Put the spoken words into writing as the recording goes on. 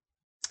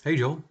Hey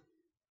Joel,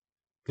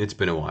 it's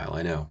been a while,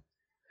 I know,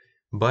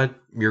 but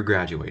you're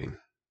graduating,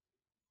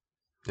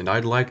 and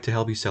I'd like to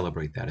help you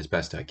celebrate that as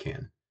best I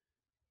can.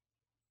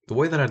 The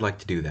way that I'd like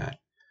to do that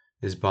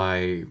is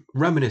by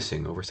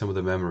reminiscing over some of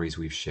the memories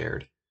we've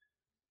shared.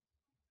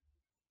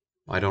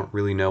 I don't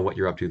really know what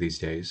you're up to these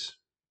days,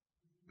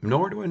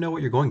 nor do I know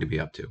what you're going to be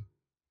up to.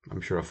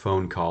 I'm sure a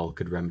phone call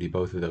could remedy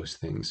both of those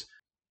things.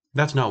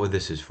 That's not what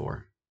this is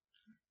for.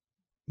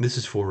 This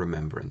is for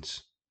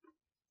remembrance.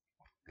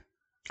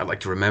 I'd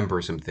like to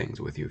remember some things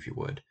with you if you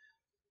would.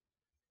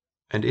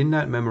 And in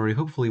that memory,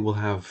 hopefully, we'll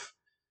have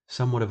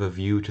somewhat of a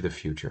view to the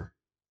future.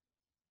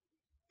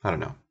 I don't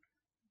know.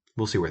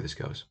 We'll see where this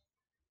goes.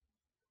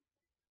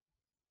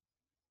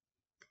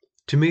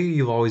 To me,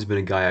 you've always been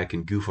a guy I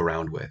can goof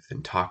around with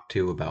and talk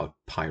to about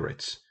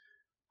pirates.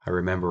 I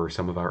remember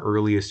some of our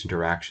earliest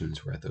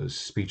interactions were at those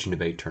speech and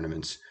debate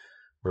tournaments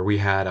where we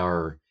had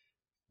our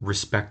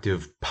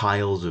respective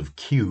piles of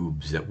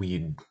cubes that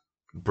we'd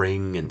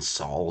bring and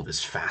solve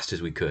as fast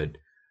as we could. Do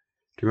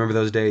you remember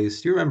those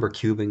days? Do you remember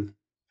cubing? Do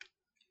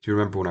you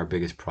remember when our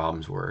biggest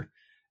problems were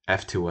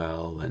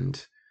F2L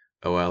and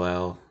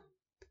OLL?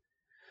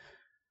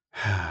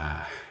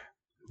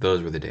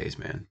 Those were the days,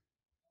 man.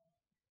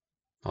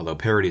 Although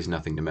parity is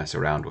nothing to mess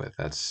around with,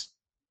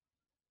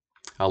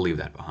 I'll leave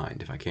that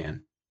behind if I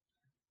can.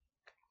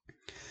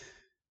 Do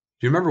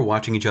you remember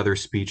watching each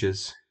other's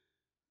speeches?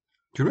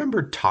 Do you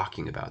remember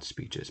talking about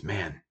speeches?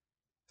 Man,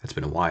 that's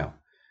been a while.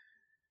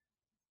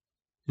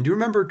 And do you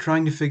remember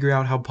trying to figure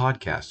out how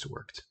podcasts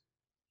worked?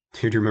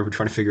 Do you remember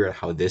trying to figure out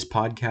how this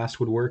podcast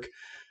would work?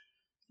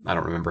 I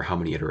don't remember how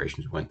many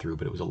iterations we went through,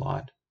 but it was a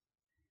lot.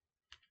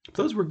 But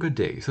those were good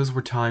days. Those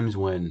were times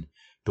when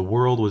the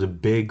world was a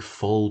big,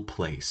 full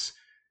place,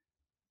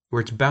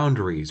 where its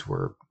boundaries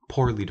were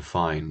poorly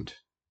defined,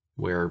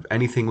 where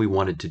anything we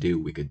wanted to do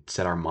we could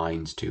set our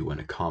minds to and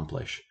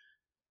accomplish.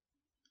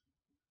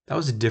 That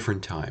was a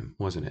different time,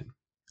 wasn't it?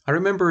 I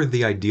remember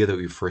the idea that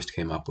we first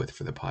came up with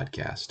for the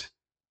podcast.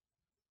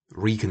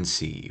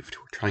 Reconceived.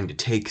 We're trying to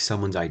take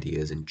someone's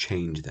ideas and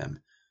change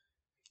them.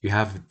 You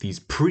have these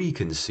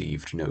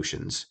preconceived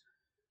notions.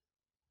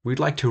 We'd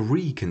like to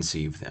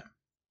reconceive them.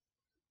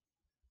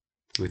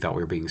 We thought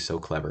we were being so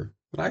clever.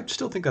 But I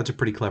still think that's a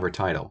pretty clever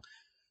title.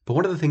 But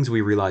one of the things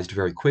we realized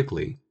very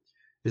quickly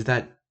is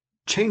that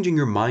changing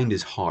your mind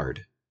is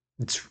hard.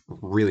 It's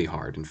really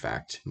hard, in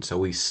fact. And so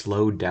we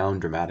slowed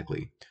down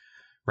dramatically.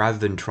 Rather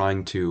than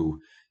trying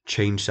to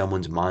change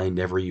someone's mind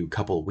every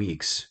couple of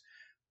weeks,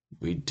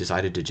 we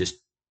decided to just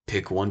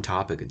pick one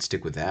topic and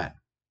stick with that.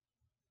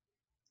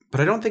 But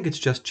I don't think it's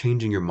just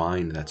changing your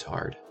mind that's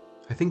hard.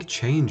 I think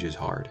change is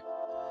hard.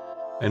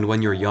 And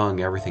when you're young,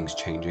 everything's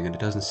changing and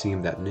it doesn't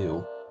seem that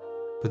new.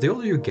 But the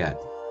older you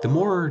get, the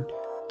more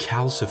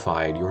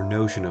calcified your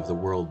notion of the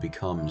world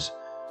becomes,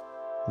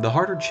 the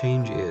harder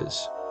change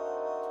is.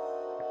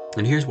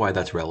 And here's why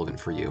that's relevant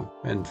for you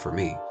and for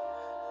me.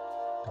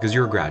 Because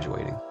you're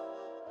graduating.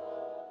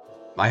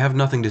 I have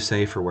nothing to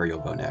say for where you'll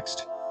go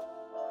next.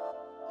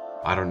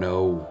 I don't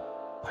know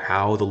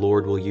how the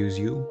Lord will use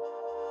you.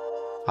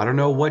 I don't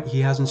know what He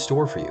has in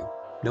store for you.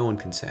 No one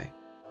can say.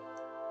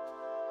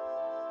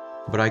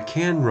 But I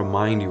can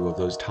remind you of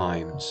those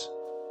times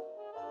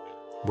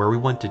where we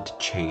wanted to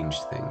change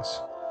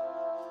things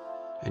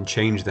and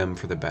change them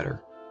for the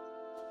better.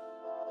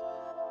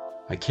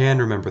 I can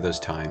remember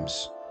those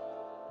times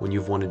when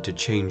you've wanted to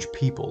change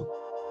people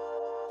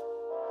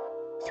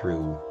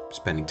through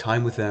spending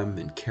time with them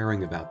and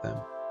caring about them.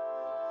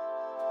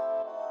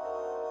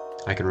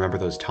 I can remember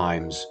those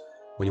times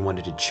when you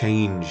wanted to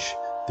change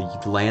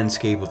the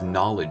landscape of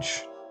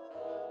knowledge,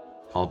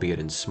 albeit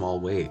in small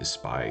ways,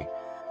 by,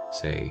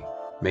 say,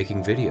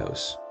 making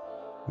videos,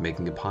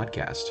 making a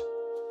podcast.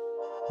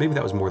 Maybe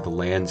that was more the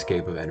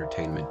landscape of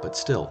entertainment, but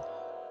still,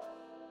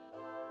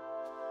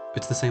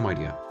 it's the same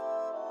idea.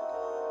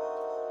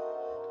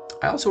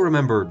 I also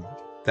remember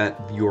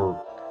that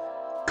your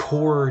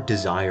core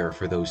desire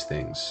for those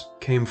things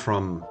came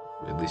from,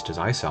 at least as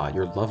I saw it,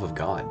 your love of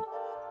God.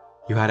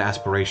 You had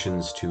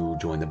aspirations to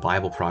join the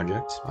Bible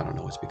Project. I don't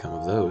know what's become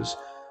of those.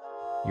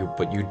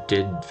 But you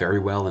did very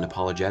well in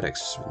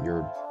apologetics.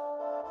 Your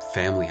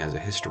family has a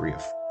history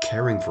of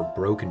caring for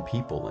broken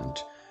people and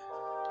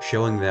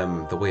showing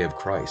them the way of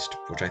Christ,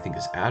 which I think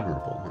is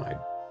admirable, and I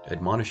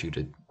admonish you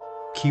to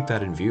keep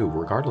that in view,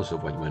 regardless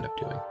of what you end up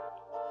doing.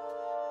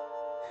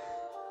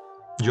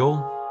 Joel,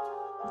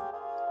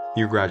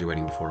 you're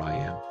graduating before I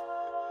am,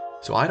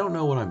 so I don't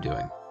know what I'm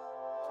doing.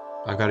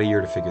 I've got a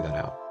year to figure that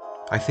out.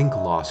 I think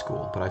law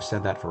school, but I've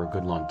said that for a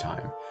good long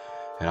time,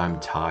 and I'm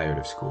tired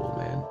of school,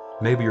 man.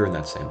 Maybe you're in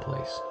that same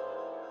place.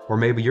 Or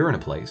maybe you're in a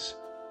place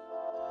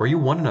where you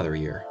want another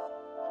year,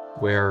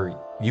 where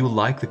you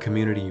like the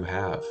community you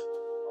have,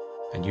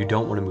 and you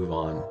don't want to move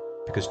on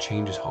because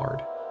change is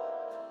hard.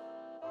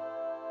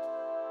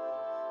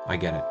 I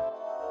get it.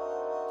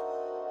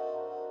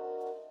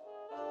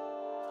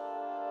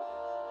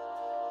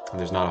 And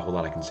there's not a whole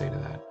lot I can say to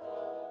that.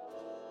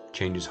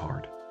 Change is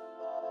hard.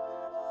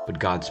 But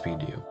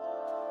Godspeed to you.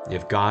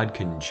 If God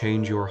can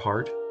change your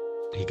heart,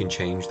 He can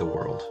change the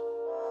world.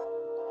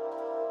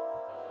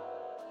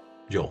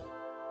 Joel.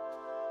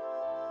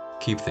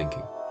 Keep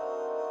thinking.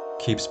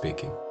 Keep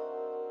speaking.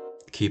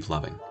 Keep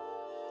loving.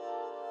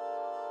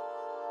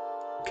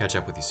 Catch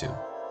up with you soon.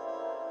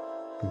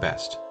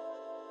 Best.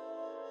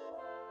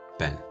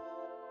 Ben.